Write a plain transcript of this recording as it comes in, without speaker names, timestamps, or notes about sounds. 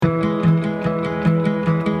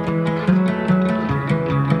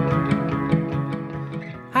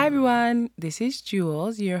This is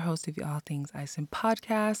Jules, your host of the All Things Iceland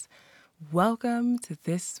podcast. Welcome to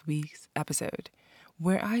this week's episode,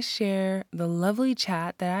 where I share the lovely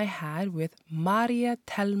chat that I had with Maria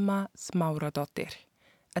Thelma Smáradóttir,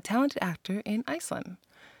 a talented actor in Iceland.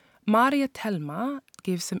 Maria Thelma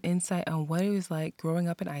gives some insight on what it was like growing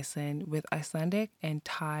up in Iceland with Icelandic and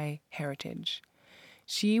Thai heritage.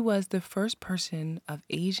 She was the first person of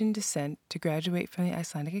Asian descent to graduate from the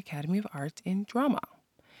Icelandic Academy of Arts in drama.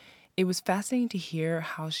 It was fascinating to hear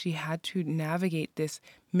how she had to navigate this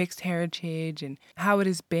mixed heritage and how it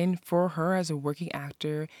has been for her as a working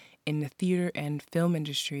actor in the theater and film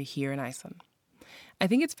industry here in Iceland. I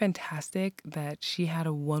think it's fantastic that she had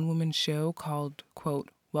a one-woman show called, quote,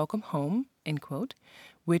 Welcome Home, end quote,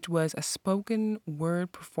 which was a spoken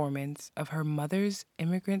word performance of her mother's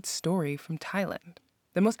immigrant story from Thailand.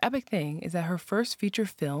 The most epic thing is that her first feature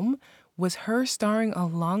film was her starring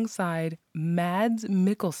alongside Mads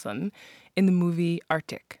Mikkelsen in the movie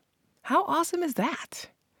Arctic. How awesome is that?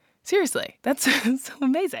 Seriously, that's so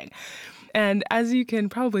amazing. And as you can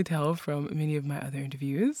probably tell from many of my other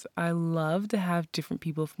interviews, I love to have different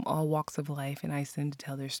people from all walks of life in Iceland to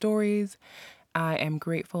tell their stories. I am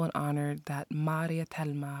grateful and honored that Maria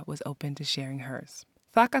Thelma was open to sharing hers.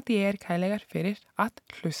 Þakka þér kærlega fyrir að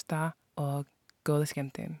hlusta og góða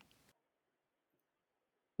skemmtun.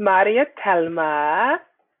 Maria Thelma,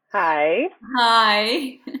 hi.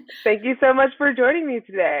 Hi. Thank you so much for joining me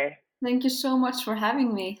today. Thank you so much for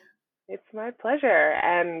having me. It's my pleasure,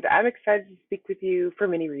 and I'm excited to speak with you for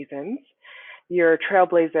many reasons. You're a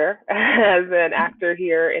trailblazer as an actor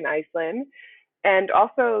here in Iceland, and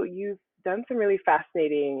also you've done some really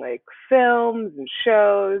fascinating films and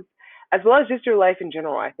shows, as well as just your life in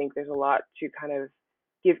general. I think there's a lot to kind of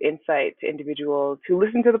give insight to individuals who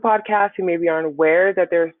listen to the podcast who maybe aren't aware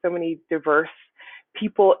that there are so many diverse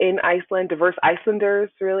people in Iceland, diverse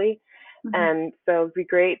Icelanders, really. Mm-hmm. And so it'd be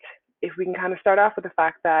great if we can kind of start off with the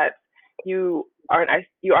fact that you are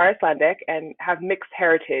Icelandic and have mixed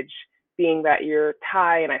heritage, being that you're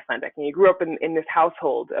Thai and Icelandic, and you grew up in this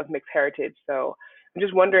household of mixed heritage. So I'm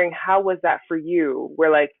just wondering, how was that for you?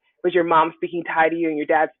 Where was your mom speaking Thai to you and your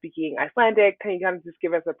dad speaking Icelandic? Can you kind of just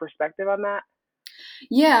give us a perspective on that?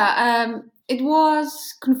 Yeah, it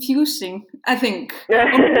was confusing, I think.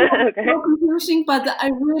 Okay. So confusing, but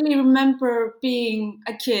I really remember being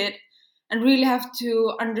a kid and really have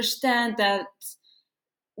to understand that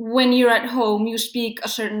when you're at home, you speak a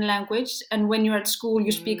certain language, and when you're at school,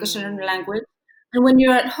 you speak a certain language. And when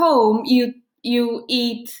you're at home, you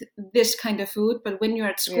eat this kind of food, but when you're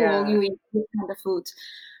at school, you eat this kind of food.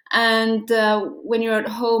 And when you're at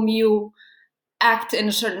home, you act in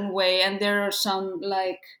a certain way, and there are some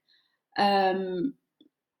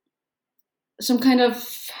some kind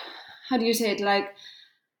of, how do you say it,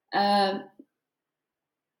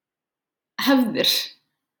 hefðir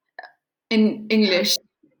in English.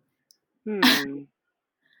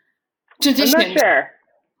 Traditions. I'm not sure.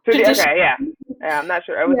 Okay, yeah, I'm not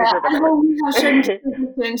sure. I wasn't sure about that. We have certain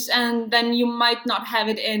traditions, and then you might not have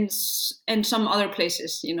it in some other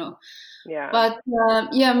places, you know. Yeah. But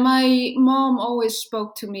my mom always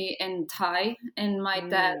spoke to me in Thai, and my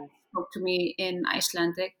dad spoke to me in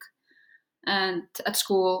Icelandic. And at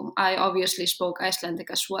school, I obviously spoke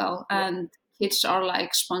Icelandic as well. Yeah. And kids are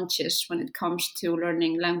like sponges when it comes to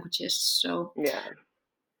learning languages. So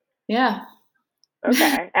yeah.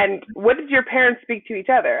 Okay. And what did your parents speak to each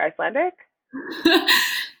other? Icelandic?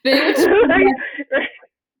 They would speak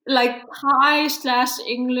like Thai /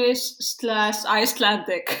 English /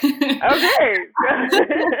 Icelandic. Okay.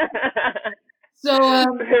 So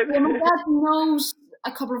my dad knows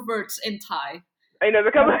a couple of words in Thai. I know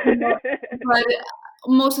the couple. But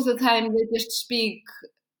most of the time they just speak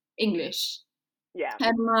English. Yeah.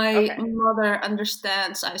 And my mother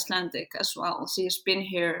understands Icelandic as well. She's been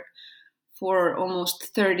here for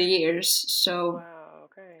almost 30 years. So wow,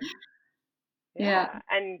 okay. Yeah.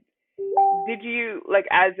 And did you,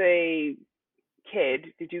 as a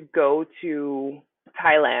kid, did you go to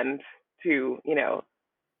Thailand to,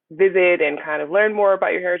 visit and kind of learn more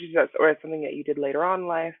about your heritage, or is something that you did later on in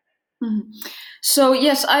life? Mm-hmm. So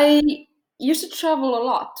yes, I used to travel a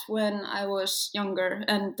lot when I was younger,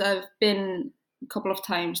 and I've been a couple of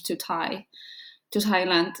times to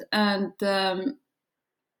Thailand, and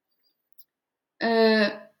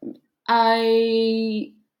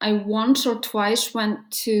I once or twice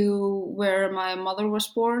went to where my mother was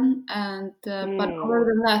born, and but other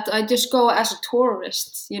than that, I just go as a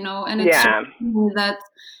tourist, and it's something that,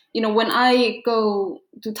 when I go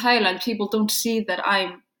to Thailand, people don't see that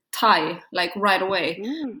I'm Thai right away.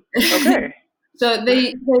 Okay. So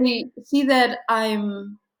they see that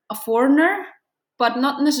I'm a foreigner, but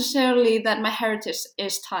not necessarily that my heritage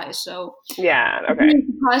is Thai. So Yeah, it's okay. really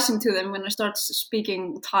surprising to them when I start speaking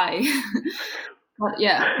Thai. But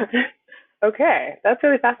yeah, Okay, that's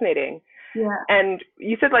really fascinating. yeah. And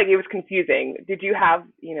you said like it was confusing. Did you have,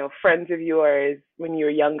 friends of yours when you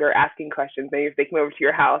were younger asking questions? Maybe if they came over to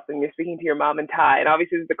your house and you're speaking to your mom in Thai, and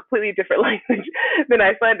obviously it's a completely different language than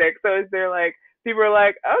Icelandic. So is there like people were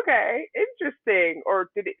like, okay, interesting, or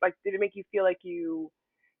did it make you feel like you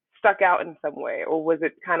stuck out in some way, or was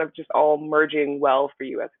it kind of just all merging well for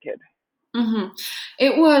you as a kid? hmm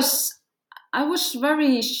It was. I was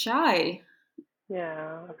very shy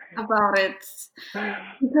Yeah. Okay. about it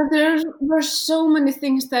because there were so many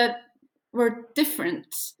things that were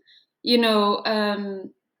different. You know,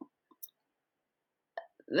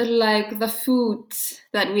 like the food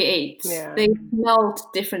that we ate, Yeah. they smelled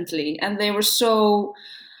differently, and they were so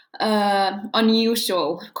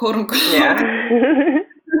unusual, quote unquote, Yeah.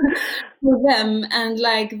 for them. And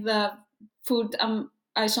like the food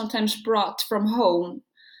I sometimes brought from home,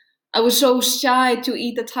 I was so shy to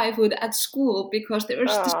eat the Thai food at school because they were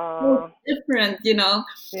just so Oh. different, you know.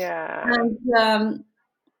 Yeah. And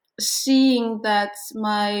seeing that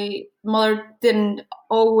my mother didn't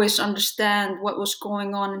always understand what was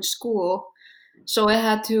going on in school, so I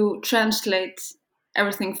had to translate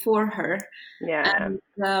everything for her. Yeah.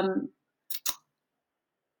 And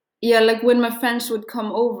yeah, like when my friends would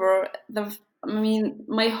come over, I mean,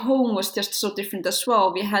 my home was just so different as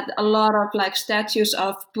well. We had a lot of like statues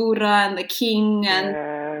of Buddha and the king,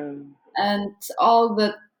 Yeah. and all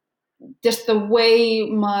the just the way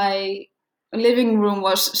my living room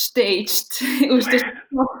was staged. It was just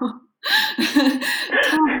so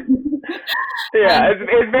Yeah, and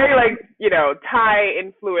it's very like, Thai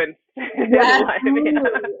influence in yeah, life. totally.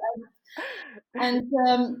 Yeah. And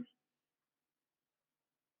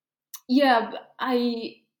yeah,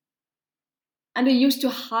 I used to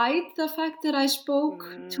hide the fact that I spoke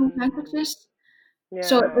two Mm, languages.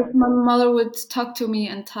 So yeah. if my mother would talk to me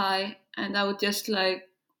in Thai, and I would just like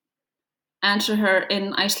answer her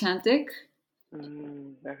in Icelandic,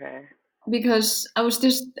 Okay. because I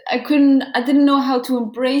didn't know how to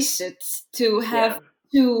embrace it, to have Yeah.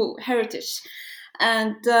 two heritage.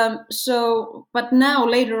 And so, but now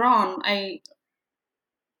later on, I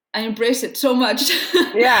embrace it so much.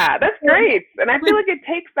 Yeah, that's So, great. And I feel like it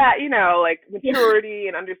takes that, like yeah, maturity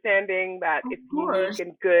and understanding that of it's unique course.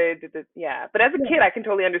 and good. Yeah. But as a Yeah. kid, I can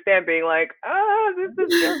totally understand being like, oh, this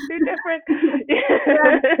is just too different. Yeah,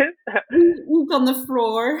 Yeah. we eat on the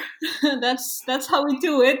floor. That's how we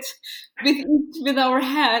do it, with our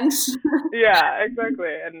hands. Yeah,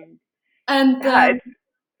 exactly. And And yeah, it's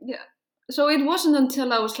yeah, so it wasn't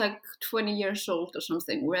until I was like 20 years old or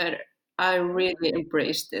something where I really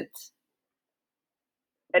embraced it.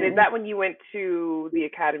 and is that when you went to the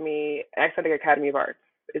Academy, Icelandic Academy of Arts?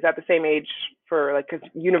 Is that the same age for like, because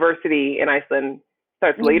university in Iceland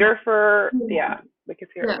starts Yeah, later for, yeah, yeah, like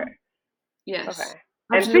it's here. yeah, Okay. yes, Okay.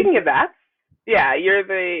 And speaking absolutely. of that, yeah, you're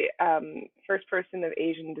the first person of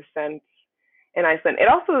Asian descent in Iceland. It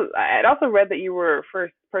also read that you were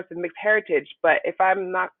first person mixed heritage, but if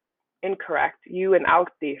I'm not incorrect, you and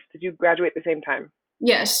Alkdís, did you graduate at the same time?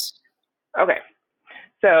 Yes. Okay.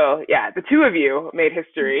 So yeah, the two of you made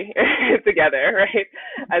history together, right?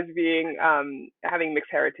 As being having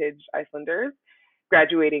mixed heritage Icelanders,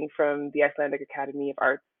 graduating from the Icelandic Academy of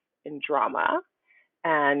Arts in Drama.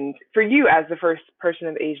 And for you, as the first person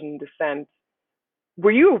of Asian descent,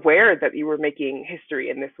 were you aware that you were making history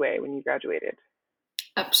in this way when you graduated?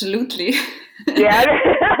 Absolutely. Yeah,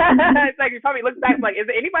 it's like you probably look back like, is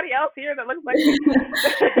there anybody else here that looks like me?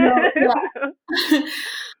 No, yeah.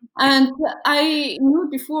 And I knew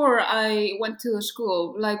before I went to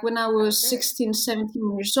school, like when I was Okay. 16,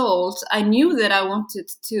 17 years old, I knew that I wanted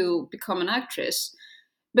to become an actress.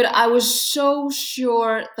 But I was so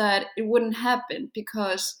sure that it wouldn't happen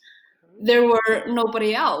because there were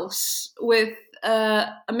nobody else with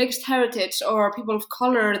a mixed heritage or people of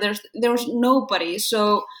color. There was nobody.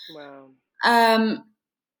 Wow. Um,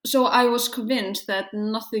 so I was convinced that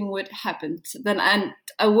nothing would happen then, and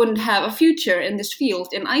I wouldn't have a future in this field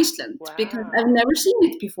in Iceland because I've Wow. never seen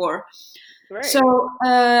it before. So,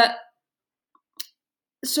 Right.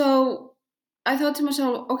 so I thought to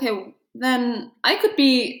myself, okay, then I could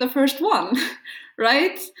be the first one,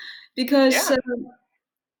 right? Because Yeah.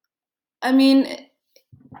 I mean,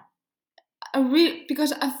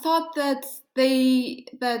 because I thought that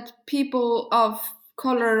people of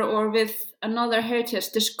color or with another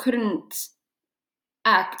heritage just couldn't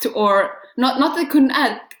act, or not they couldn't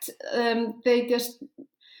act, they just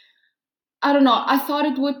I don't know. I thought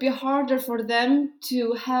it would be harder for them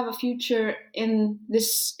to have a future in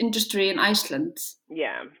this industry in Iceland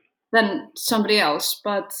Yeah. than somebody else,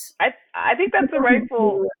 but I think that's the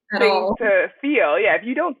rightful at thing all. to feel. Yeah, if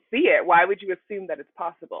you don't see it, why would you assume that it's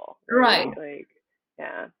possible, right? Right. Like,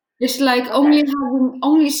 yeah. It's like Okay.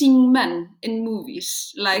 only seeing men in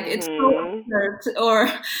movies. Like it's so Mhm. absurd, or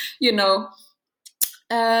you know.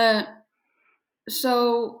 Uh,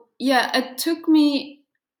 so yeah, it took me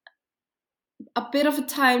a bit of a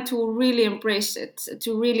time to really embrace it,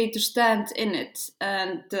 to really to stand in it,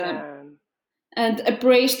 Yeah. and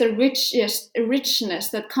embrace the richness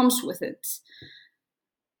that comes with it,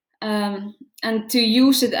 and to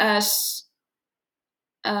use it as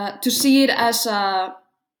to see it as a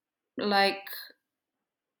like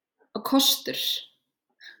a kostur,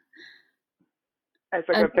 As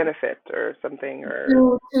like and a benefit or something,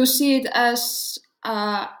 or to see it as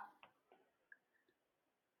a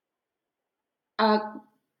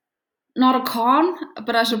not a con,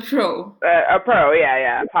 but as a pro. a pro. Yeah,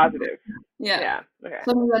 yeah, positive. Yeah, Yeah. Okay.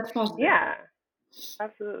 something that's positive. Yeah.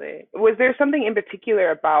 Absolutely. Was there something in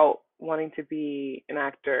particular about wanting to be an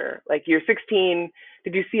actor? Like you're 16,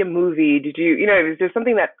 did you see a movie? Did you, is there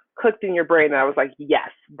something that clicked in your brain that I was like, yes,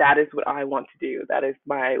 that is what I want to do. That is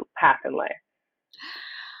my path in life.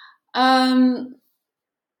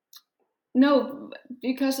 No,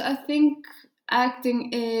 because I think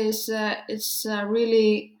acting is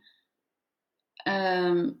really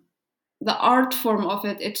the art form of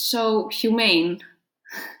it. It's so humane,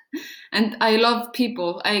 and I love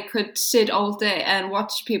people. I could sit all day and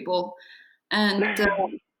watch people, and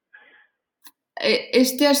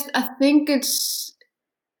it's just I think it's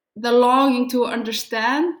the longing to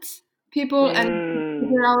understand people and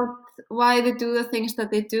figure out why they do the things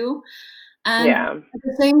that they do, and Yeah. at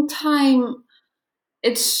the same time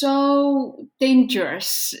it's so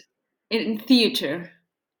dangerous in theater,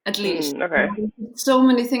 at least. Okay. So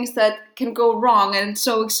many things that can go wrong, and it's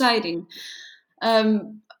so exciting.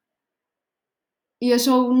 um yeah,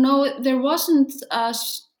 so no, there wasn't a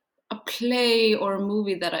play or a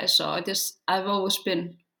movie that I saw. I've always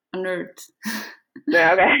been a nerd.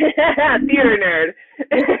 Yeah, okay. Theater nerd.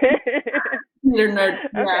 Theater nerd,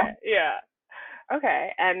 yeah. Okay, yeah.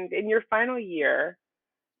 Okay. And in your final year,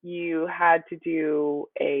 you had to do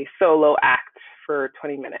a solo act for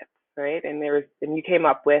 20 minutes, right? And you came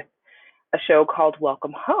up with a show called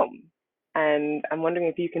Welcome Home. And I'm wondering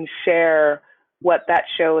if you can share what that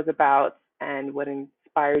show is about and what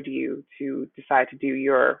inspired you to decide to do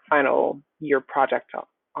your final year project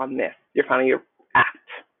on this, your final year act.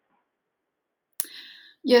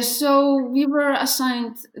 Yes, so we were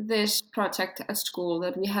assigned this project at school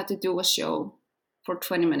that we had to do a show for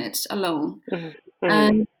 20 minutes alone. Mm-hmm. Mm-hmm.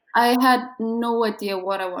 And I had no idea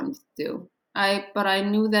what I wanted to do. But I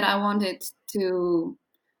knew that I wanted to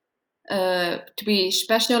be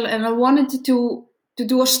special, and I wanted to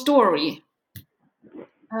do a story.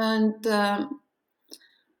 And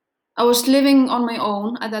I was living on my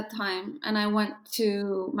own at that time, and I went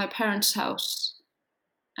to my parents' house,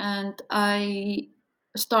 and I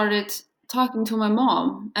started talking to my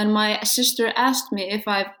mom, and my sister asked me if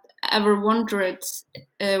I've ever wondered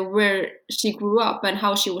where she grew up and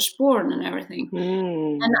how she was born and everything.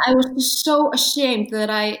 And I was just so ashamed that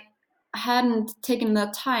I hadn't taken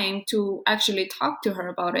the time to actually talk to her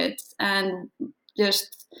about it, and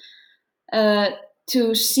just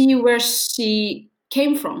to see where she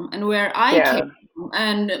came from and where I Yeah. came from,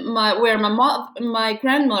 and where my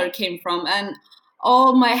grandmother came from, and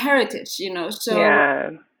all my heritage, So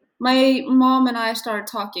Yeah. my mom and I started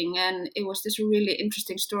talking, and it was this really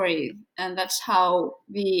interesting story, and that's how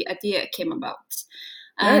the idea came about.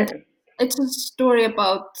 And Nice. it's a story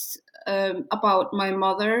about my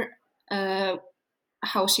mother, uh,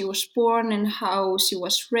 how she was born and how she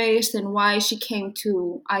was raised, and why she came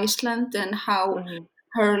to Iceland, and how Mm-hmm.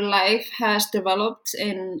 her life has developed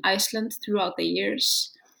in Iceland throughout the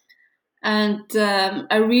years. And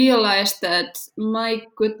I realized that, my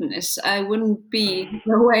goodness, I wouldn't be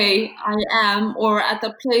the way I am or at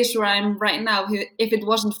the place where I'm right now if it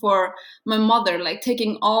wasn't for my mother, like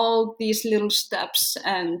taking all these little steps,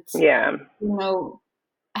 and Yeah.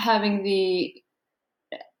 having the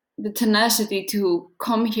tenacity to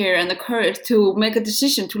come here and the courage to make a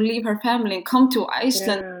decision to leave her family and come to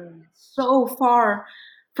Iceland, Yeah. so far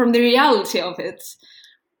from the reality of it.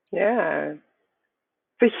 Yeah.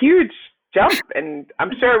 It's a huge jump, and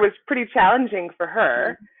I'm sure it was pretty challenging for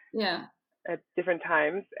her Yeah. at different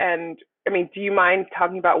times. And I mean, do you mind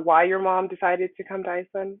talking about why your mom decided to come to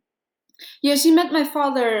Iceland? Yeah, she met my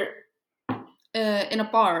father in a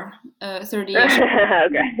bar 30 years ago.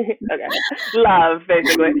 Okay. Love,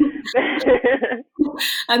 basically.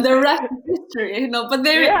 And the rest is history, but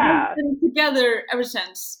they've Yeah. been together ever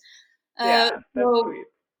since. Yeah, that's So sweet.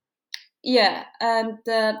 yeah, and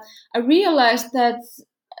I realized that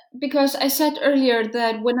because I said earlier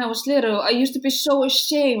that when I was little, I used to be so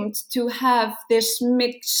ashamed to have this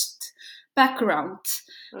mixed background.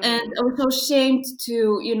 And Mm. I was so ashamed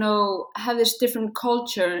to, have this different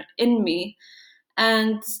culture in me.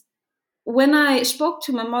 And when I spoke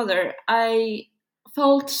to my mother, I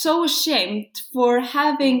felt so ashamed for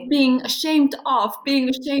Mm. being ashamed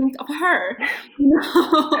of her. You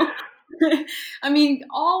know? I mean,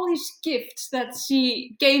 all these gifts that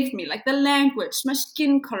she gave me, like the language, my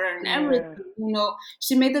skin color, and Yeah. everything,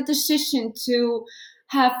 she made the decision to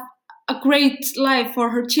have a great life for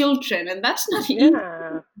her children, and that's not easy.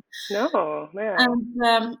 Yeah. No, yeah.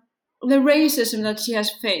 And the racism that she has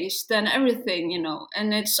faced and everything,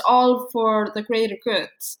 and it's all for the greater good.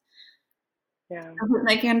 Yeah. Does it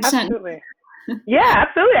make any sense? Absolutely. Yeah,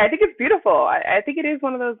 absolutely. I think it's beautiful. I think it is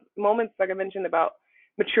one of those moments, like I mentioned, about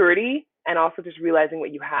maturity and also just realizing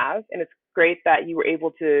what you have. And it's great that you were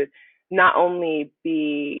able to not only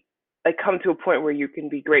be like come to a point where you can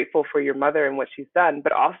be grateful for your mother and what she's done,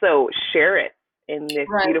 but also share it in this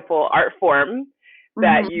Right. beautiful art form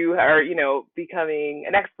that Mm-hmm. you are, becoming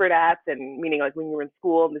an expert at. And meaning like when you were in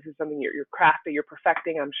school, and this is something your craft that you're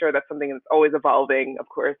perfecting. I'm sure that's something that's always evolving, of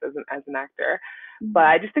course, as an actor. But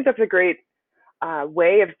I just think that's a great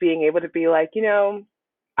way of being able to be like,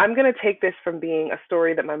 I'm going to take this from being a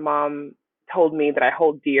story that my mom told me that I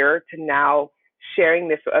hold dear to now sharing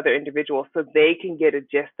this with other individuals so they can get a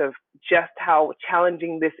gist of just how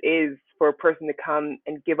challenging this is for a person to come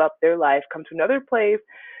and give up their life, come to another place,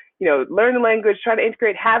 learn the language, try to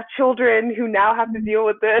integrate, have children who now have to deal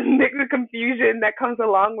with the confusion that comes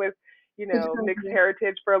along with, mixed Exactly.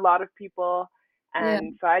 heritage for a lot of people. Yeah.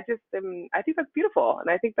 And so I think that's beautiful. And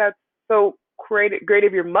I think that's so great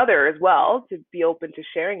of your mother as well to be open to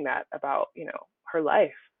sharing that about, her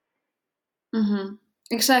life. Mm-hmm.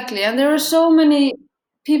 Exactly. And there are Yeah. so many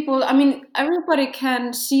people, I mean, everybody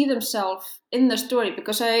can see themselves in the story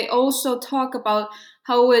because I also talk about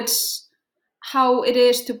how it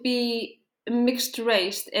is to be mixed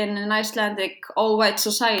race in an Icelandic all white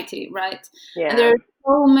society, right? And there Yeah.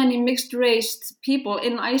 are so many mixed race people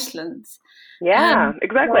in Iceland. Yeah, And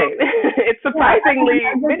exactly. so, It's yeah, surprisingly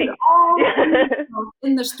and they can many. all see Yeah. themselves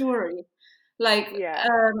in the story. Like, Yeah.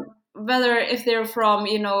 whether if they're from,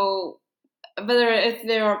 whether if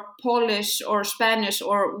they're Polish or Spanish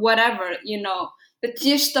or whatever, the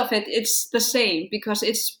gist of it's the same because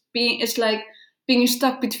it's like being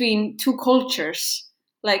stuck between two cultures.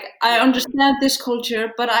 Like I Yeah. understand this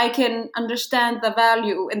culture, but I can understand the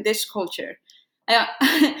value in this culture. Yeah,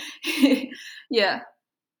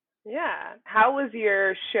 Yeah. How was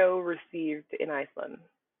your show received in Iceland?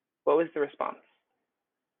 What was the response?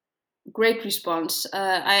 great response.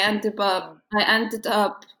 Wow. I ended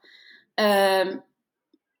up um,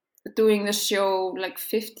 doing the show like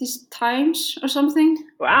 50 times or something,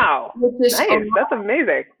 Wow. which is a Nice. That's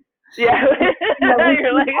amazing. Yeah. Yeah, which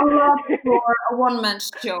You're is a lot like, for a one-man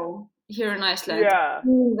show here in Iceland. yeah.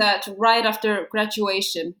 Doing that right after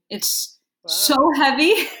graduation, it's so Wow.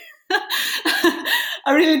 heavy.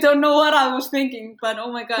 I really don't know what I was thinking, but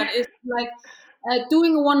oh my god, it's like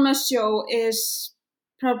doing a one-man show is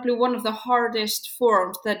probably one of the hardest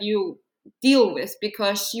forms that you deal with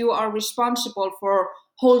because you are responsible for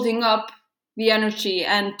holding up the energy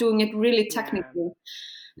and doing it really Yeah. technically.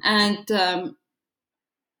 And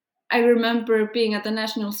I remember being at the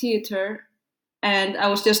National Theatre and I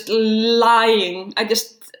was just lying.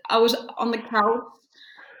 I was on the couch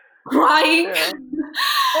crying. Yeah.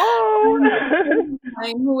 Oh.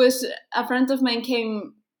 And a friend of mine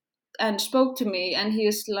came and spoke to me, and he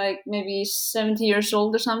was like maybe 70 years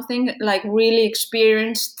old or something, like really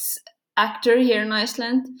experienced actor here in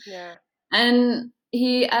Iceland. Yeah. And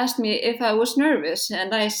he asked me if I was nervous,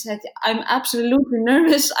 and I said, I'm absolutely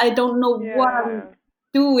nervous. I don't know what I'm Yeah.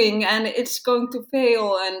 doing, and it's going to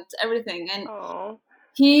fail and everything. And Oh.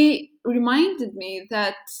 he reminded me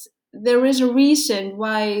that there is a reason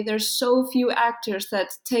why there's so few actors that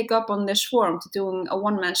take up on this form to doing a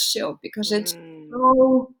one-man show because it's Mm.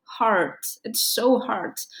 so hard. It's so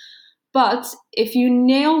hard. But if you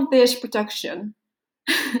nail this production,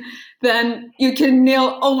 then you can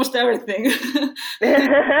nail almost everything.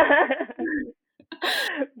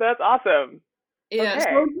 That's awesome. Yeah. So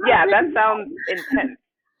Okay. Yeah, that sounds intense.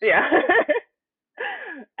 Yeah.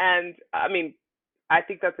 And I mean, I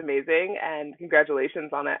think that's amazing and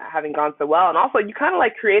congratulations on it having gone so well. And also you kind of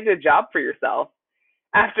like created a job for yourself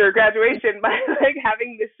after graduation by like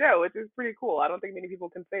having this show, which is pretty cool. I don't think many people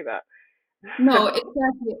can say that. No,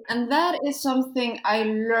 exactly. And that is something I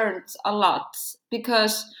learned a lot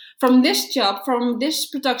because from this job, from this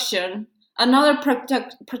production, another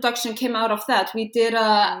production came out of that. We did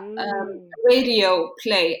a radio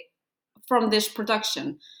play from this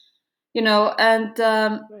production, and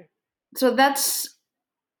so that's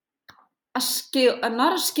a skill,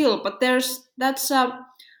 not a skill, but that's a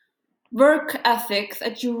work ethic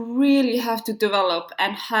that you really have to develop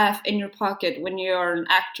and have in your pocket when you're an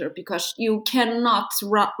actor, because you cannot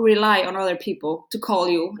rely on other people to call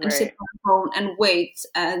you and sit on the phone and wait,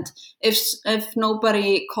 and if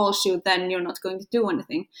nobody calls you, then you're not going to do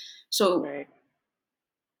anything. So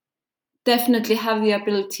definitely have the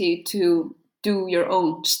ability to do your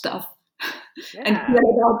own stuff and get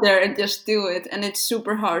it out there and just do it. And it's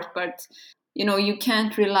super hard, but you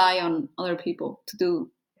can't rely on other people to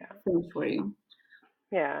do things for you.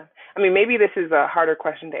 Yeah. I mean, maybe this is a harder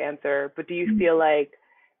question to answer, but do you feel like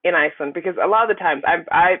in Iceland, because a lot of the times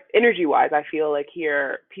I energy wise, I feel like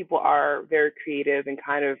here people are very creative and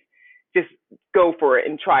kind of just go for it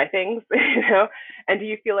and try things, and do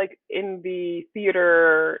you feel like in the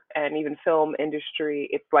theater and even film industry,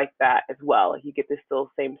 it's like that as well? Like you get this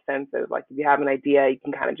still same sense of like, if you have an idea, you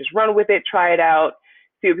can kind of just run with it, try it out,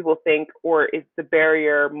 see what people think, or is the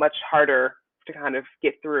barrier much harder to kind of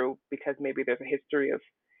get through because maybe there's a history of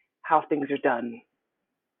how things are done?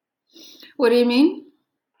 What do you mean?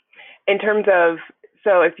 In terms of,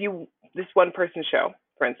 so if this one person show,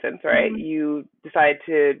 for instance, right, you decide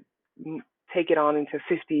to take it on into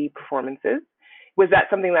 50 performances. Was that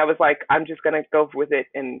something that was like, I'm just going to go with it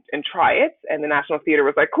and try it? And the National Theater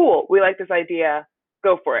was like, cool, we like this idea,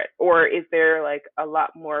 go for it. Or is there like a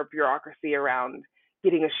lot more bureaucracy around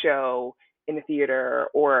getting a show in the theater,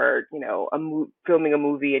 or filming a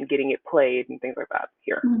movie and getting it played and things like that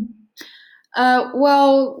here?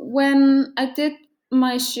 Well, when I did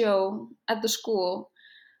my show at the school,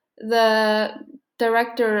 the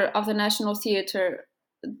director of the National Theater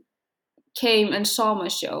came and saw my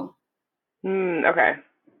show. Okay.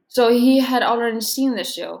 So he had already seen the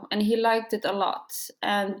show and he liked it a lot.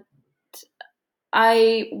 And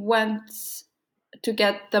I went to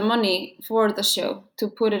get the money for the show to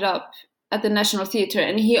put it up at the National Theater,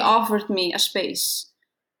 and he offered me a space.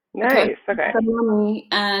 Nice. Okay. The money,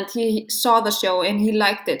 and he saw the show and he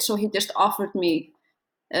liked it, so he just offered me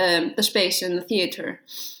the space in the theater.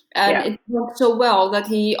 And it went so well that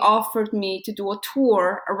he offered me to do a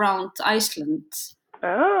tour around Iceland.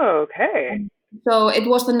 Oh, okay. So it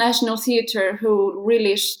was the National Theater who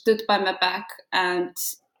really stood by my back and,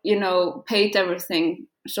 paid everything.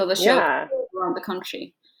 So the show around the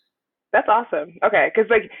country. That's awesome. Okay, because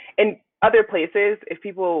like in other places, if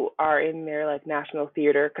people are in their like national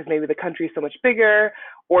theater, because maybe the country is so much bigger,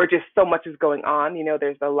 or just so much is going on,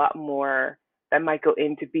 there's a lot more that might go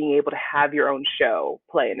into being able to have your own show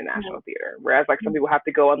play in the National Theater. Whereas like some people have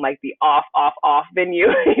to go on like the off venue,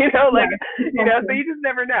 so you just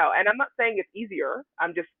never know. And I'm not saying it's easier.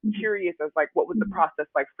 I'm just curious as like, what was the process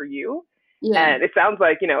like for you? Yeah. And it sounds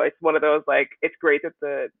like, it's one of those, like, it's great that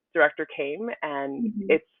the director came, and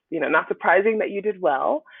it's, not surprising that you did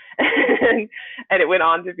well. and it went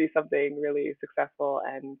on to be something really successful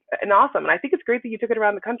and awesome. And I think it's great that you took it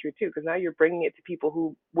around the country too, because now you're bringing it to people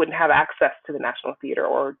who wouldn't have access to the National Theater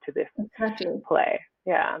or to this play.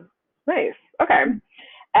 Yeah. Nice. Okay.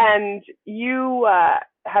 And you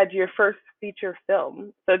had your first feature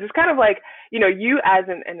film. So just kind of like, you as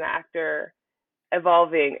an actor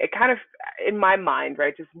evolving, it kind of, in my mind,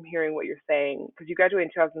 right, just from hearing what you're saying, because you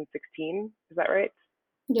graduated in 2016, is that right?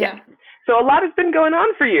 Yeah. So a lot has been going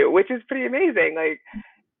on for you, which is pretty amazing. Like,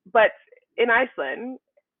 but in Iceland,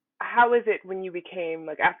 how is it when you became,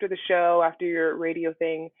 like, after the show, after your radio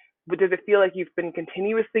thing, does it feel like you've been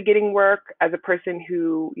continuously getting work as a person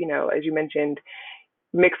who, as you mentioned,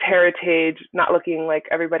 mixed heritage, not looking like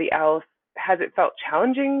everybody else? Has it felt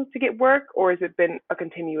challenging to get work, or has it been a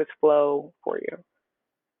continuous flow for you?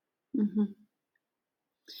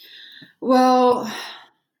 Well,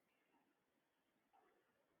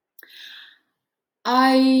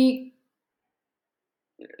 I,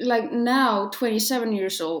 like, now 27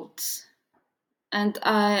 years old, and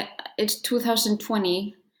it's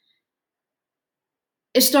 2020.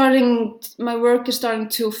 My work is starting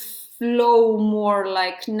to flow more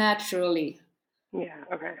like naturally. Yeah,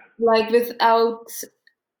 okay. Like without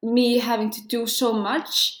me having to do so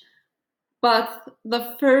much. But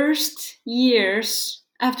the first years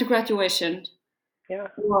after graduation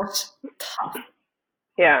was tough.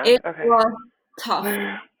 Yeah, it was tough.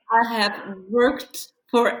 I have worked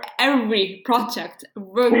for every project,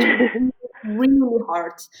 worked really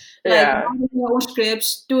hard. Like Yeah. writing your own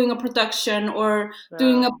scripts, doing a production, or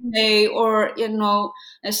doing a play, or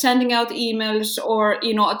sending out emails, or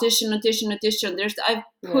audition. I've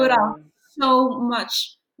put out so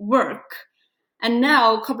much work, and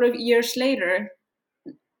now a couple of years later,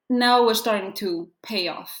 now we're starting to pay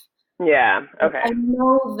off. Yeah. Okay. I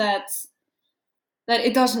know that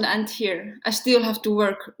it doesn't end here. I still have to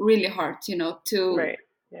work really hard, to Right.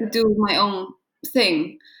 Yeah. do my own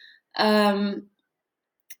thing.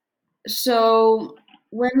 So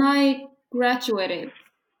when I graduated,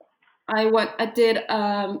 I did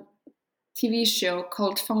a TV show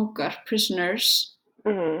called Fangar, Prisoners,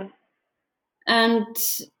 and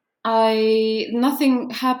nothing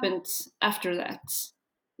happened after that.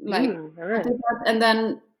 Like All I did that, and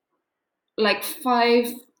then like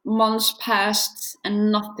 5 months passed,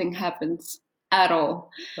 and nothing happened at all.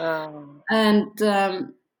 Wow. And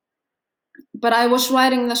but I was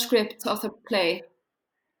writing the script of the play,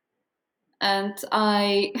 and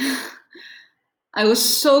I I was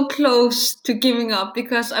so close to giving up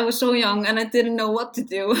because I was so young and I didn't know what to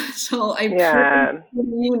do. So I prayed to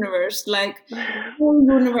the universe, like, oh,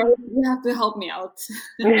 universe, you have to help me out.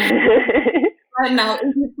 Right now,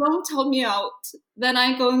 if you don't help me out, then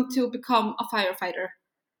I'm going to become a firefighter.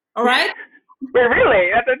 All right? Well, really?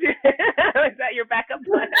 That's what is that your backup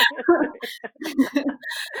plan?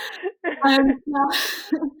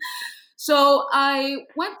 So I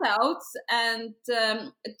went out and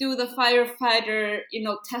do the firefighter,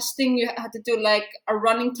 testing. You had to do like a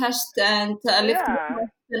running test and a lifting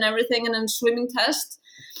test and everything, and then swimming test.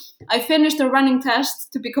 I finished the running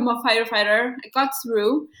test to become a firefighter. I got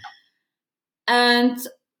through, and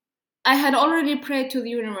I had already prayed to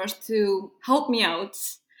the universe to help me out.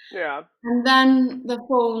 Yeah. And then the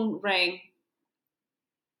phone rang,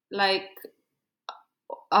 like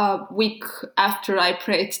a week after I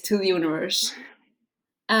prayed to the universe.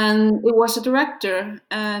 And it was a director,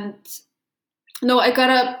 and no, I got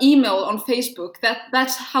an email on Facebook.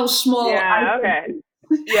 That's how small. Yeah. Okay.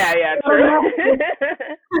 Yeah. True.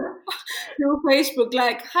 Through Facebook,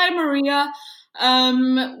 like, hi Maria,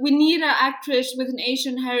 we need an actress with an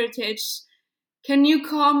Asian heritage. Can you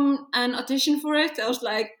come and audition for it? I was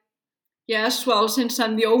like, yes. Well, since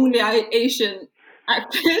I'm the only Asian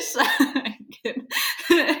actress,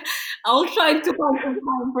 I'll try to find some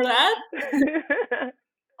time for that.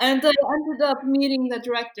 And I ended up meeting the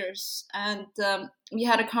directors, and we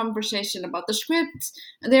had a conversation about the script.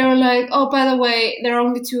 And they were like, oh, by the way, there are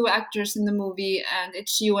only 2 actors in the movie, and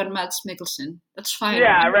it's you and Mads Mikkelsen. That's fine.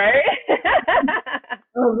 Yeah, right? I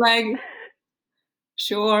was like,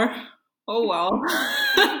 sure. Oh, well.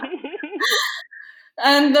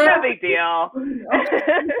 And no big deal.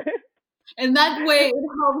 And that way, it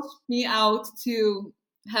helps me out to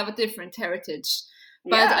have a different heritage.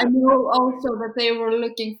 But I know also that they were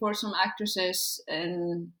looking for some actresses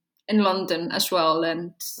in London as well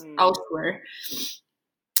and elsewhere.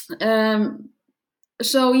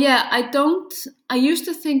 So yeah, I used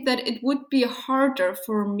to think that it would be harder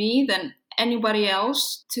for me than anybody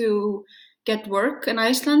else to get work in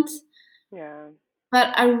Iceland. Yeah.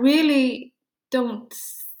 But I really don't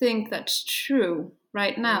think that's true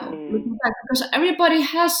right now, looking back, because everybody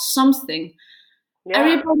has something. Yeah.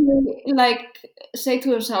 Everybody like say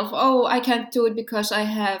to himself, oh, I can't do it because I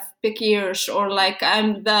have big ears, or like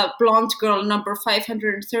I'm the blonde girl number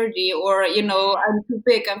 530, or I'm too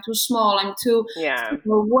big, I'm too small, I'm too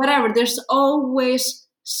whatever. There's always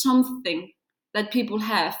something that people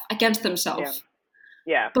have against themselves.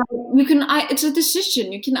 Yeah. But it's a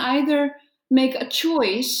decision. You can either make a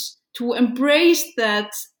choice to embrace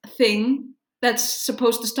that thing that's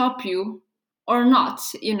supposed to stop you or not,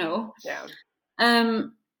 Yeah.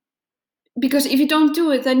 Because if you don't do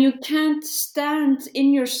it, then you can't stand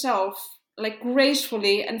in yourself like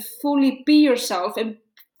gracefully and fully be yourself and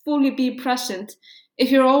fully be present. If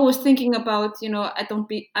you're always thinking about, I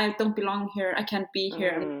don't belong here, I can't be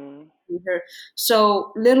here, I can't be here.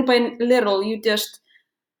 So little by little, you just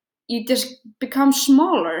become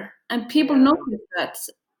smaller, and people notice that.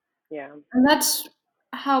 Yeah. And that's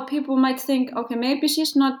how people might think, okay, maybe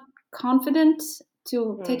she's not confident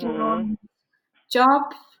to take her own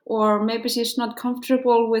job, or maybe she's not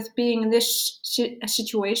comfortable with being in this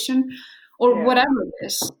situation, or whatever it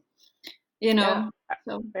is, So. Yeah.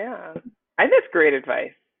 I think that's great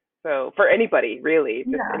advice. So for anybody really,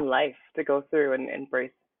 just in life, to go through and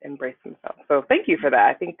embrace themselves. So thank you for that.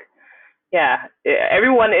 I think,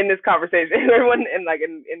 everyone in this conversation, everyone in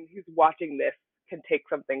who's watching this can take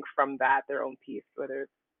something from that, their own piece, whether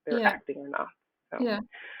they're acting or not. So. Yeah.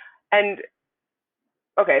 And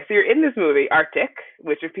okay, so you're in this movie, Arctic,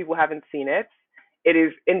 which if people haven't seen it, it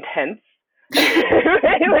is intense.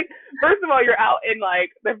 Like, first of all, you're out in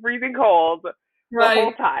like the freezing cold the whole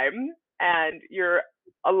Right. time, and you're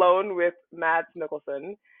alone with Mads Mikkelsen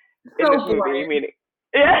in this So movie. boring. Meaning,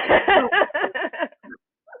 yeah.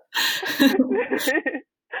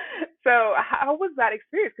 So how was that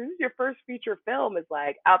experience? Because this is your first feature film, is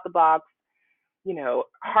like out the box,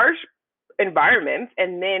 harsh environment,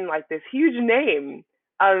 and then like this huge name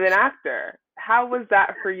of an actor. How was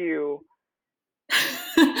that for you?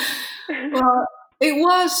 Well, it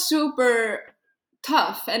was super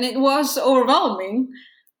tough and it was overwhelming.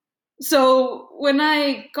 So when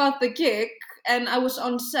I got the gig and I was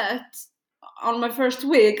on set on my first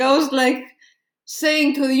week, I was like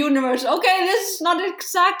saying to the universe, okay, this is not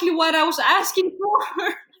exactly what I was asking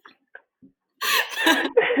for.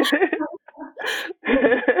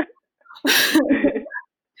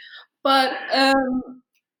 But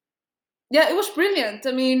yeah, it was brilliant.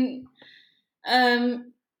 I mean,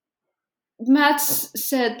 Matt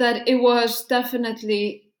said that it was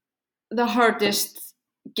definitely the hardest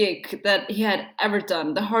gig that he had ever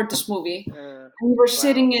done, the hardest movie. And we were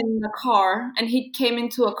sitting Wow. in the car, and he came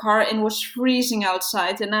into a car and it was freezing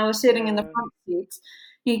outside, and I was sitting in the front seat.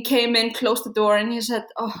 He came in, closed the door, and he said,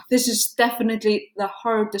 "Oh, this is definitely the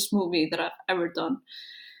hardest movie that I've ever done."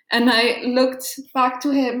 And I looked back to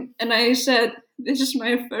him and I said, "This is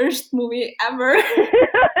my first movie ever."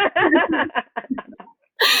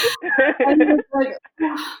 And he was like,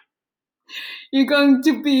 "Oh, you're going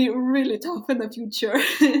to be really tough in the future."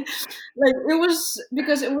 Like, it was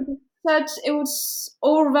because it was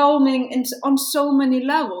overwhelming on so many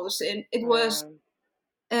levels, and it was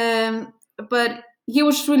um but he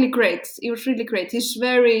was really great. He's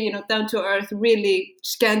very, down to earth, really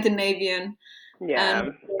Scandinavian, Yeah,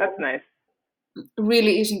 and that's nice.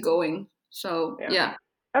 really easygoing. So Yeah, yeah,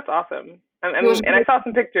 that's awesome. And, it was and, and I saw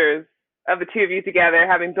some pictures of the two of you together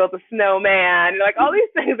having built a snowman, like all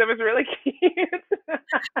these things. It was really cute.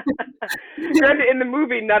 Granted, in the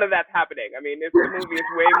movie, none of that's happening. I mean, the movie is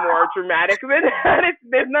way more dramatic than that.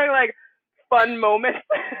 There's no like fun moments.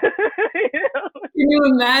 Can you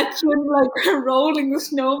imagine like rolling the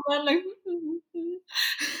snowman like?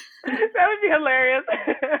 That would be hilarious.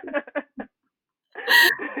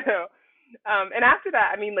 So, and after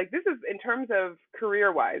that, I mean, like, this is in terms of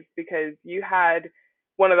career wise, because you had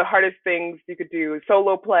one of the hardest things you could do,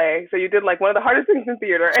 solo play. So you did like one of the hardest things in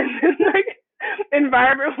theater, and then like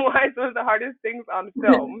environment wise, one of the hardest things on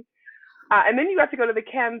film. And then you got to go to the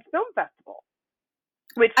Cannes Film Festival,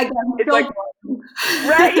 which I got is like,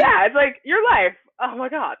 right? Yeah, it's like your life. Oh my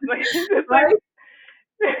god, like it's right? like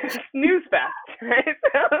snooze fest, right?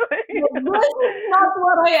 So, Like, this is not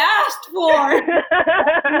what I asked for.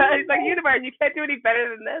 it's like, universe, you can't do any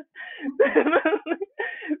better than this.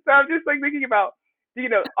 So I'm just like thinking about,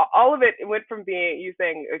 all of it. It went from being, you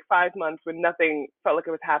saying like 5 months when nothing felt like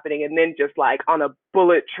it was happening, and then just like on a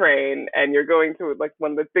bullet train, and you're going to like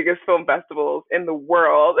one of the biggest film festivals in the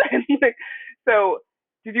world. And like, so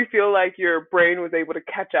did you feel like your brain was able to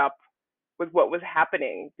catch up with what was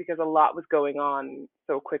happening, because a lot was going on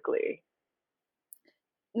so quickly?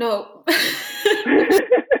 No.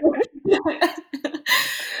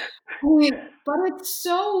 But it's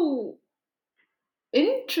so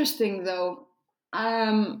interesting though.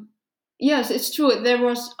 Yes, it's true. There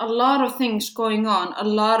was a lot of things going on, a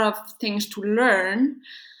lot of things to learn.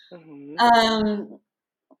 Mm-hmm.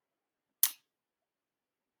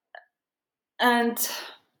 And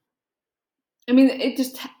I mean, it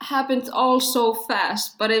just happened all so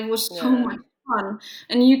fast, but it was so much fun.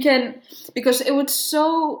 And because it was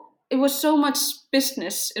so much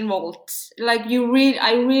business involved. Like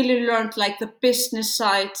I really learned like the business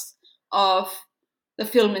side of the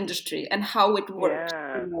film industry and how it works.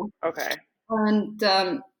 Yeah. Okay. And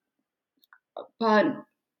but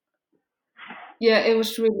yeah, it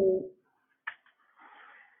was really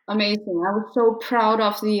amazing. I was so proud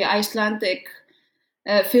of the Icelandic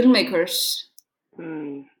filmmakers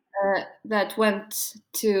that went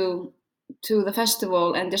to the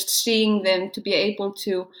festival, and just seeing them to be able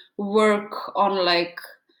to work on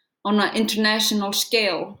an international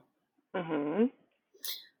scale. Mm-hmm.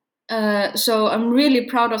 So I'm really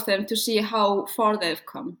proud of them to see how far they've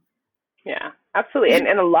come. Yeah, absolutely.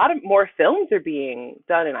 And a lot of more films are being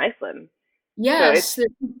done in Iceland. Yes, so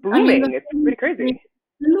it's booming. It's pretty crazy.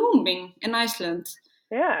 Blooming in Iceland.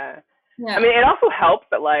 Yeah. Yeah. I mean, it also helps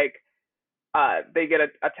that like they get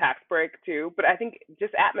a tax break too. But I think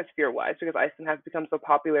just atmosphere wise, because Iceland has become so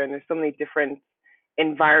popular and there's so many different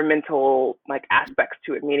environmental like aspects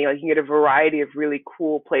to it, meaning like you can get a variety of really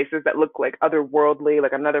cool places that look like otherworldly,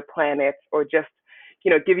 like another planet, or just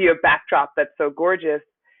give you a backdrop that's so gorgeous.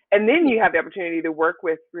 And then you have the opportunity to work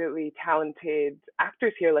with really talented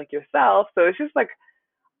actors here like yourself. So it's just like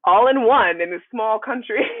all in one in this small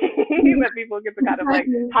country that people get to kind of like,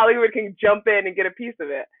 Hollywood can jump in and get a piece of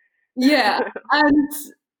it. Yeah, and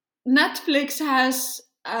Netflix has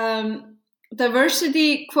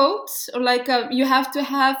diversity quotes, or like you have to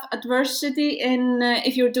have a diversity in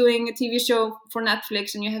if you're doing a TV show for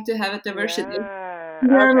Netflix, and you have to have a diversity. Yeah,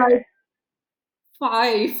 There are okay. like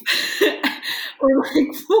 5 or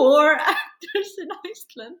like 4 actors in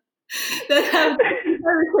Iceland that have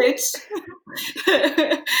heritage.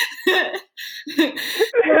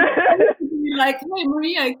 Like, hey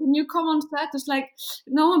Maria, can you come on set? It's like,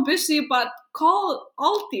 no, I'm busy, but call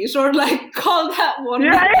Altis or like call that one.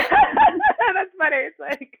 Yeah, that's funny. It's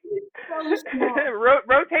like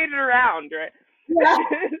rotate it around, right? Yeah.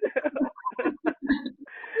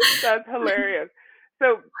 That's hilarious.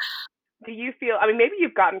 So do you feel, I mean, maybe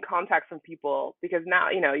you've gotten contact from people because now,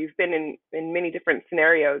 you know, you've been in many different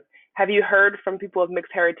scenarios. Have you heard from people of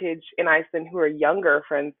mixed heritage in Iceland who are younger,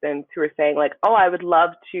 for instance, who are saying like, oh, I would love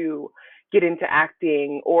to get into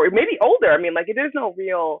acting, or maybe older? I mean, like, there's no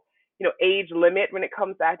real, you know, age limit when it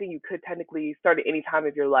comes to acting. You could technically start at any time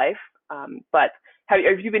of your life. But have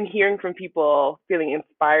you been hearing from people feeling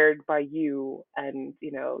inspired by you and,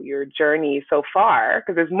 you know, your journey so far?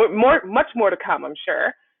 Because there's much more to come, I'm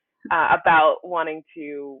sure, about wanting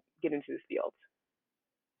to get into this field.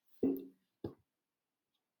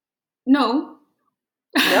 No.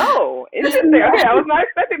 No, interesting. Okay, I was not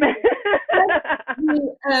expecting that.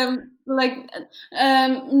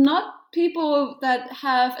 Not people that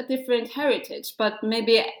have a different heritage, but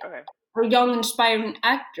maybe okay. young, inspiring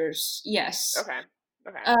actors. Yes. Okay.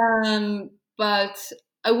 But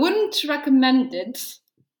I wouldn't recommend it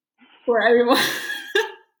for everyone.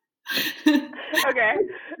 Okay,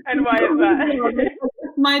 and why is that?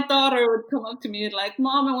 If my daughter would come up to me like,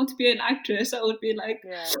 "Mom, I want to be an actress," I would be like,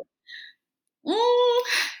 yeah.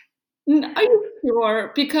 Are you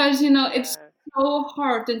sure? Because, you know, it's so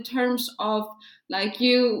hard in terms of like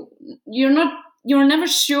you're never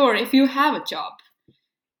sure if you have a job.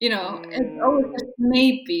 You know, it's always just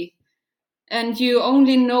maybe. And you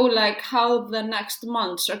only know like how the next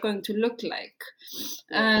months are going to look like.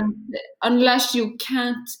 And unless you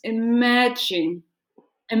can't imagine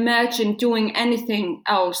doing anything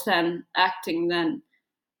else than acting, then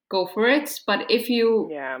go for it. But if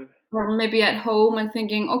you are maybe at home and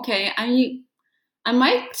thinking, okay, I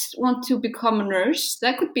might want to become a nurse,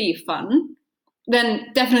 that could be fun,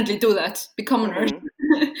 then definitely do that. Become a nurse.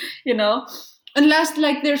 You know, unless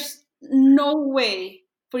like there's no way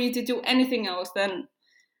for you to do anything else, then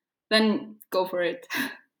go for it.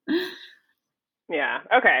 Yeah.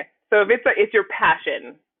 Okay. So if it's your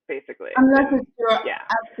passion, basically. Unless it's your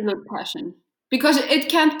absolute passion, because it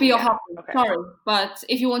can't be a hobby. Okay. Sorry, but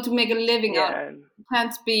if you want to make a living out, it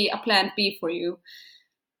can't be a plan B for you.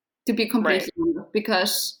 To be completely honest,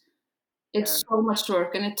 because it's so much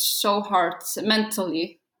work and it's so hard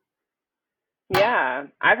mentally. Yeah,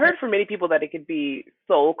 I've heard from many people that it could be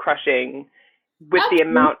soul crushing with the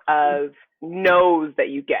amount of no's that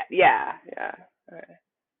you get. Yeah. Okay.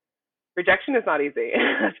 Rejection is not easy.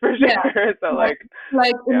 That's for sure. So like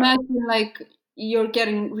imagine like you're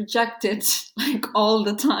getting rejected like all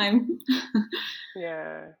the time.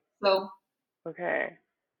 Yeah. So. Okay.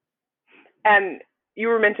 And you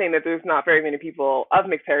were mentioning that there's not very many people of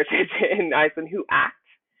mixed heritage in Iceland who act,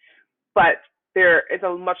 but there is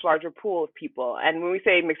a much larger pool of people. And when we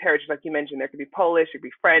say mixed heritage, like you mentioned, there could be Polish, it could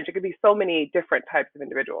be French, it could be so many different types of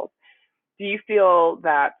individuals. Do you feel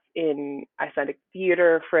that in Icelandic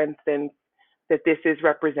theater, for instance, that this is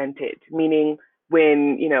represented? Meaning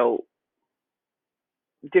when, you know,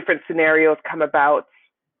 different scenarios come about,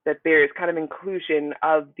 that there is kind of inclusion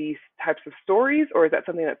of these types of stories, or is that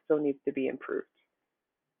something that still needs to be improved?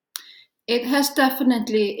 It has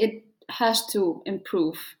to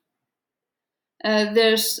improve.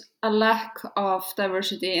 There's a lack of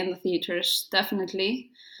diversity in the theaters,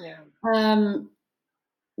 definitely. Yeah.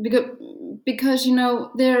 Because you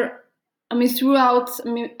know, throughout,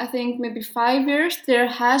 I think maybe 5 years, there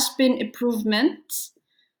has been improvement,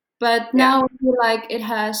 but now I feel like it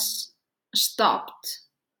has stopped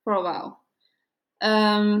for a while.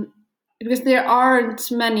 Because there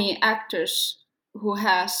aren't many actors who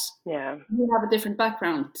have a different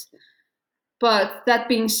background. But that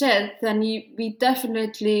being said, then we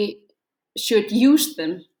definitely should use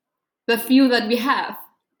them, the few that we have,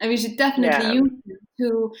 and we should definitely use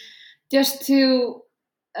them to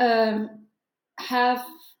have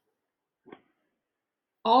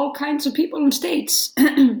all kinds of people on stage.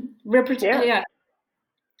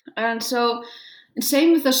 And so And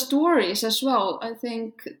same with the stories as well. I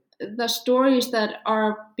think the stories that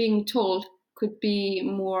are being told could be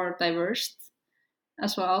more diverse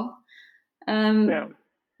as well. Yeah.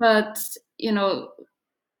 But,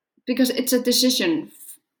 because it's a decision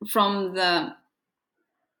from the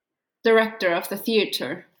director of the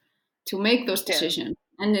theater to make those decisions.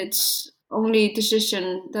 And it's only a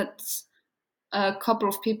decision that a couple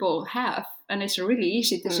of people have. And it's a really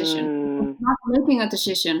easy decision. Not making a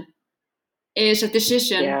decision is a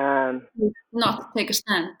decision to not take a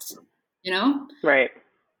stand, Right.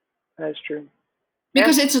 That's true.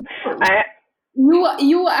 Because it's a choice.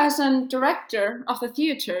 You as a director of the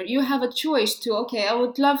theater, you have a choice to, okay, I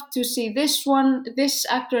would love to see this one, this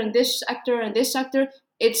actor and this actor and this actor.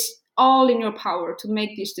 It's all in your power to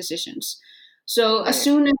make these decisions. So as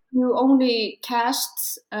soon as you only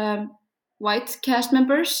cast white cast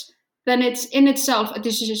members, then it's in itself a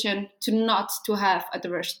decision to not to have a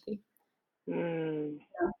diversity.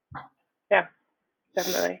 Yeah,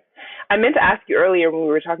 definitely. I meant to ask you earlier when we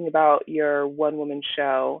were talking about your one-woman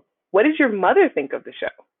show, what did your mother think of the show?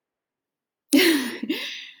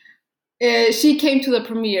 She came to the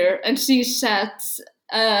premiere and she sat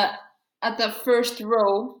at the first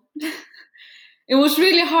row. It was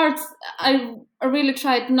really hard. I really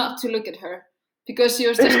tried not to look at her because she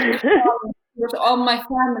was just crying. All my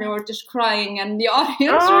family were just crying and the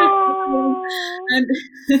audience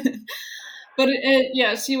but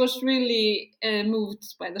yeah, she was really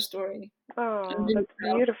moved by the story. Oh, that's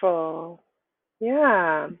beautiful.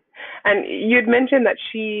 Yeah. And you'd mentioned that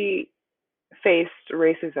she faced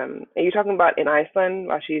racism. Are you talking about in Iceland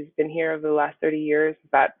while she's been here over the last 30 years?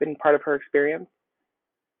 Has that been part of her experience?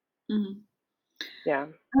 Mm-hmm. Yeah.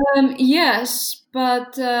 Yes,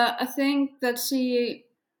 but I think that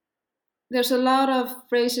there's a lot of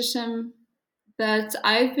racism that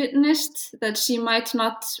I've witnessed that she might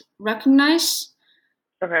not recognize.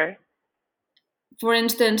 Okay. For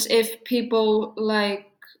instance, if people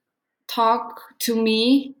talk to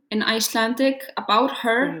me in Icelandic about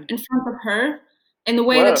her in front of her in the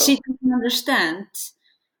way that she doesn't understand,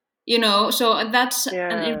 so that's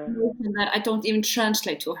an information that I don't even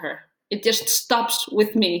translate to her. It just stops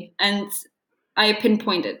with me and I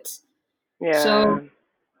pinpoint it. Yeah. So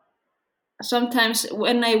sometimes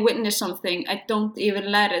when I witness something, I don't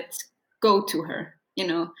even let it go to her,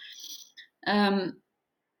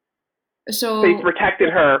 So you protected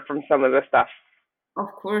her from some of the stuff.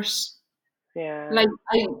 Of course. Yeah.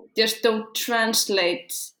 I just don't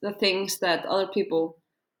translate the things that other people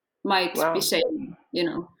might be saying,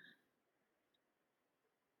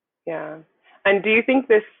 Yeah. And do you think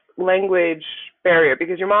this language barrier,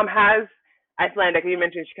 because your mom has Icelandic, you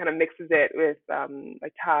mentioned she kind of mixes it with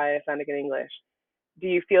like Thai, Icelandic, and English. Do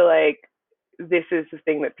you feel like this is the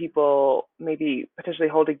thing that people maybe potentially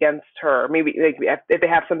hold against her? Maybe like if they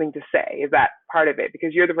have something to say, is that part of it?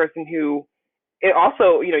 Because you're the person who it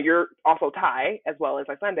also, you're also Thai as well as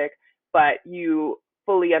Icelandic, but you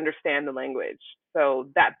fully understand the language. So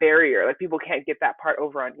that barrier, like people can't get that part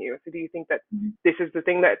over on you. So do you think that this is the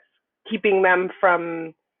thing that's keeping them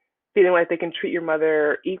from feeling like they can treat your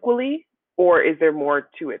mother equally, or is there more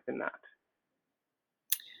to it than that?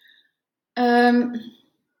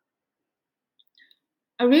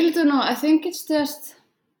 I really don't know. I think it's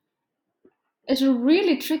a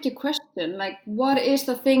really tricky question. Like, what is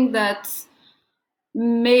the thing that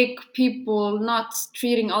make people not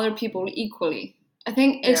treating other people equally? I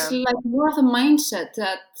think it's like more of a mindset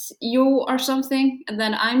that you are something and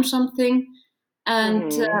then I'm something, and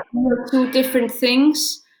we're two different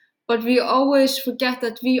things, but we always forget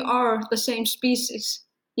that we are the same species.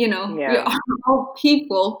 We are all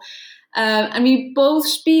people, and we both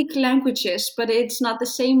speak languages, but it's not the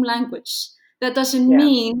same language. That doesn't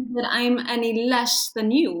mean that I'm any less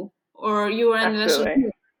than you or you are any less than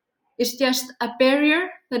me. It's just a barrier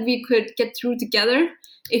that we could get through together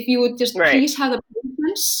if you would just please have the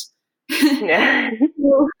patience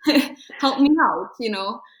to help me out,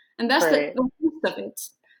 and that's the gist of it.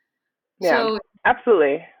 Yeah, so,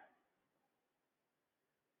 absolutely.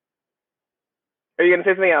 Are you going to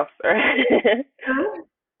say something else?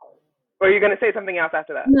 Or are you going to say something else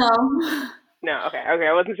after that? No. No, okay.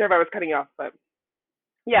 I wasn't sure if I was cutting you off, but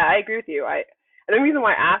yeah, I agree with you. And the reason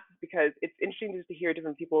why I asked is because it's interesting just to hear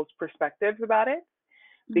different people's perspectives about it.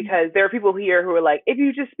 Because there are people here who are like, if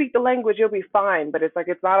you just speak the language, you'll be fine. But it's like,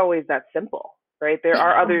 it's not always that simple, right? There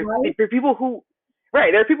are there are people who,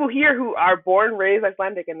 there are people here who are born, raised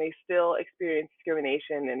Icelandic, and they still experience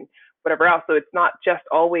discrimination and whatever else. So it's not just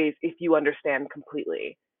always if you understand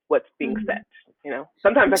completely what's being said.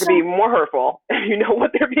 Sometimes that could be more hurtful if you know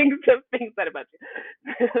what they're being said about you.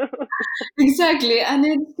 Exactly. And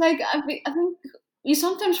it's like, I think we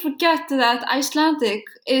sometimes forget that Icelandic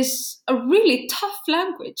is a really tough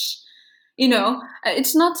language.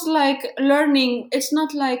 It's not like it's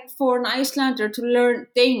not like for an Icelander to learn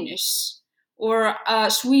Danish or a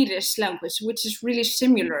Swedish language, which is really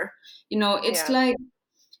similar. It's Yeah. like,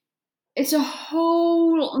 it's a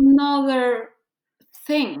whole another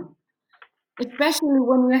thing, especially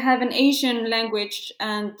when you have an Asian language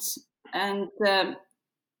and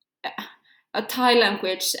a Thai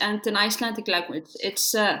language and an Icelandic language.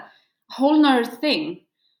 It's a whole nother thing.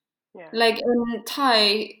 Yeah. Like in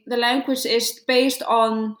Thai, the language is based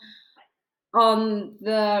on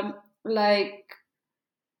the, like,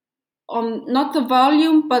 on not the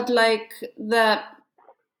volume, but like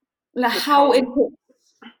how it, tone.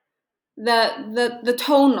 the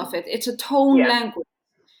tone of it. It's a tone Yeah. language.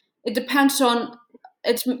 It depends on,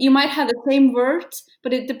 you might have the same word,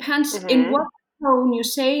 but it depends in Mhm. what tone you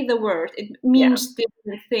say the word. It Yeah. means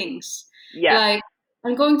different things. Yes. Like,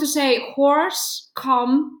 I'm going to say horse,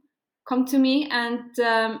 come to me, and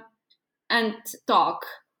dog,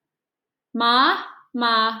 ma,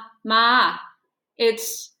 ma.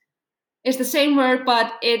 It's the same word,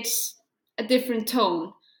 but it's a different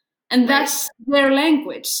tone, and Right. that's their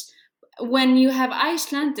language. When you have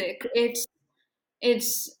Icelandic, it's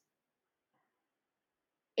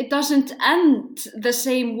it doesn't end the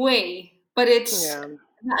same way, but it's Yeah.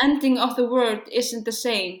 the ending of the word isn't the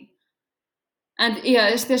same. And yeah,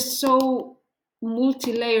 it's just so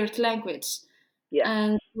multi-layered language. Yes.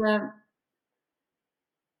 And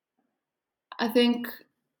I think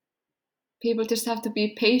people just have to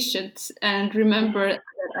be patient and remember that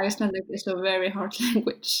Icelandic is a very hard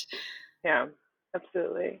language. Yeah.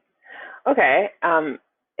 Absolutely. Okay.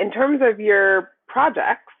 In terms of your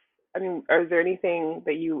projects, I mean, is there anything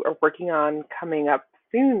that you are working on coming up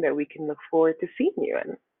soon that we can look forward to seeing you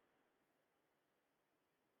in?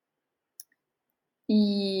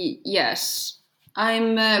 Yes,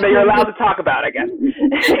 I'm That you're allowed to talk about, I guess.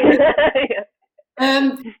 Yeah.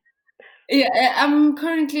 um, yeah, I'm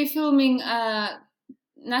currently filming a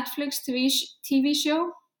Netflix TV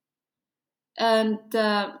show, and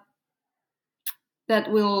that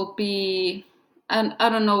will be, and I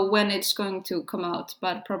don't know when it's going to come out,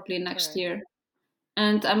 but probably next Right. year.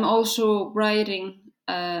 And I'm also writing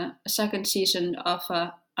a second season of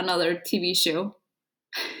another TV show.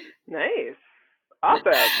 Nice.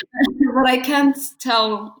 Awesome. But I can't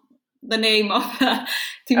tell the name of the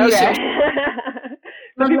TV show. Okay.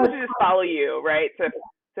 So people should just follow you, right?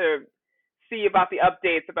 To see about the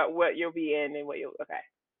updates about what you'll be in and what you'll. Okay.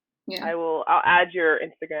 Yeah, I'll add your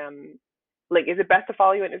Instagram link. Is it best to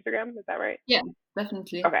follow you on Instagram? Is that right? yeah,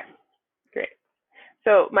 definitely. Okay. Great.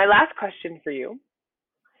 So my last question for you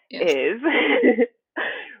Yes. is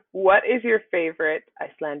what is your favorite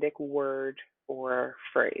Icelandic word or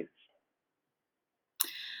phrase?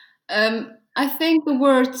 I think the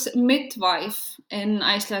word midwife in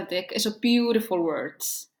Icelandic is a beautiful word.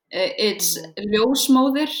 It's Mhm.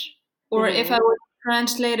 ljósmóðir, or if I Mhm. would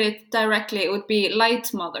translate it directly, it would be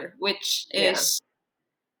light mother, which Yeah. is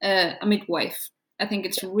a midwife. I think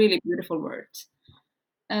it's a really beautiful word.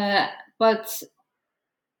 But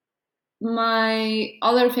my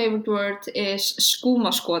other favorite word is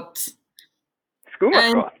skúmaskot. And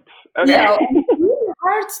Skúmaskot. Okay. yeah, it's really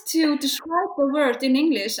hard to describe the word in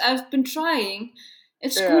English. I've been trying.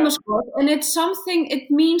 It's Yeah. skúmaskot, and it's something. It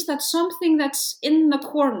means that something that's in the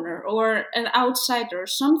corner or an outsider,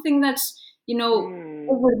 something that's Mm.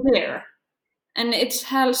 over there, and it Like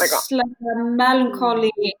has like a mm.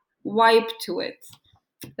 melancholy vibe to it.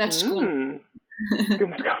 That's skúmaskot.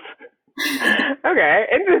 Skúmaskot. Okay,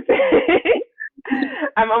 interesting.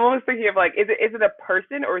 I'm almost thinking of like, is it a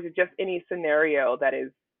person or is it just any scenario that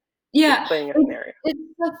is Yeah, displaying a scenario?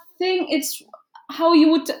 it's the thing. It's how you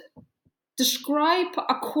would describe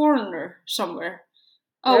a corner somewhere.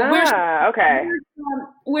 Oh, Ah, okay.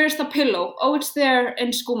 where's the pillow? Oh, it's there in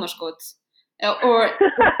Skúmaskot. Or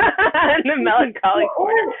The melancholy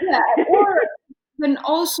corner. yeah, or can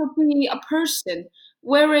also be a person.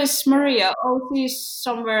 Where is Yeah. Maria? Oh, she's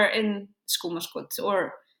somewhere in Skúmaskot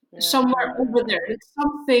or somewhere over Yeah. there. It's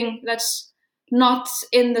something that's not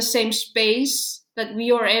in the same space that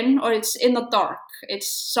we are in, or it's in the dark. It's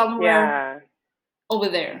somewhere Yeah. over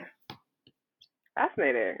there.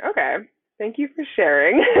 Fascinating. Okay. Thank you for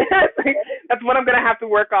sharing. That's what I'm gonna have to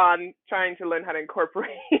work on trying to learn how to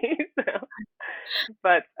incorporate. So.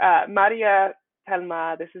 But Maria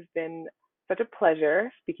Telma, this has been such a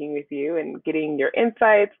pleasure speaking with you and getting your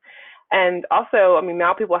insights. And also, I mean,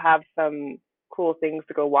 now people have some cool things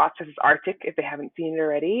to go watch. This is Arctic if they haven't seen it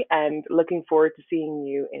already, and looking forward to seeing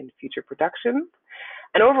you in future productions.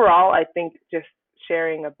 And overall, I think just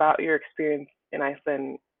sharing about your experience in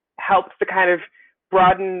Iceland helps to kind of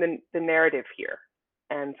broaden the narrative here.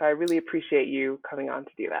 And so I really appreciate you coming on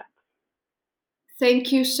to do that.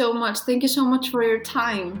 Thank you so much. Thank you so much for your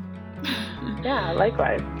time. Yeah,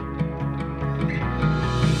 likewise.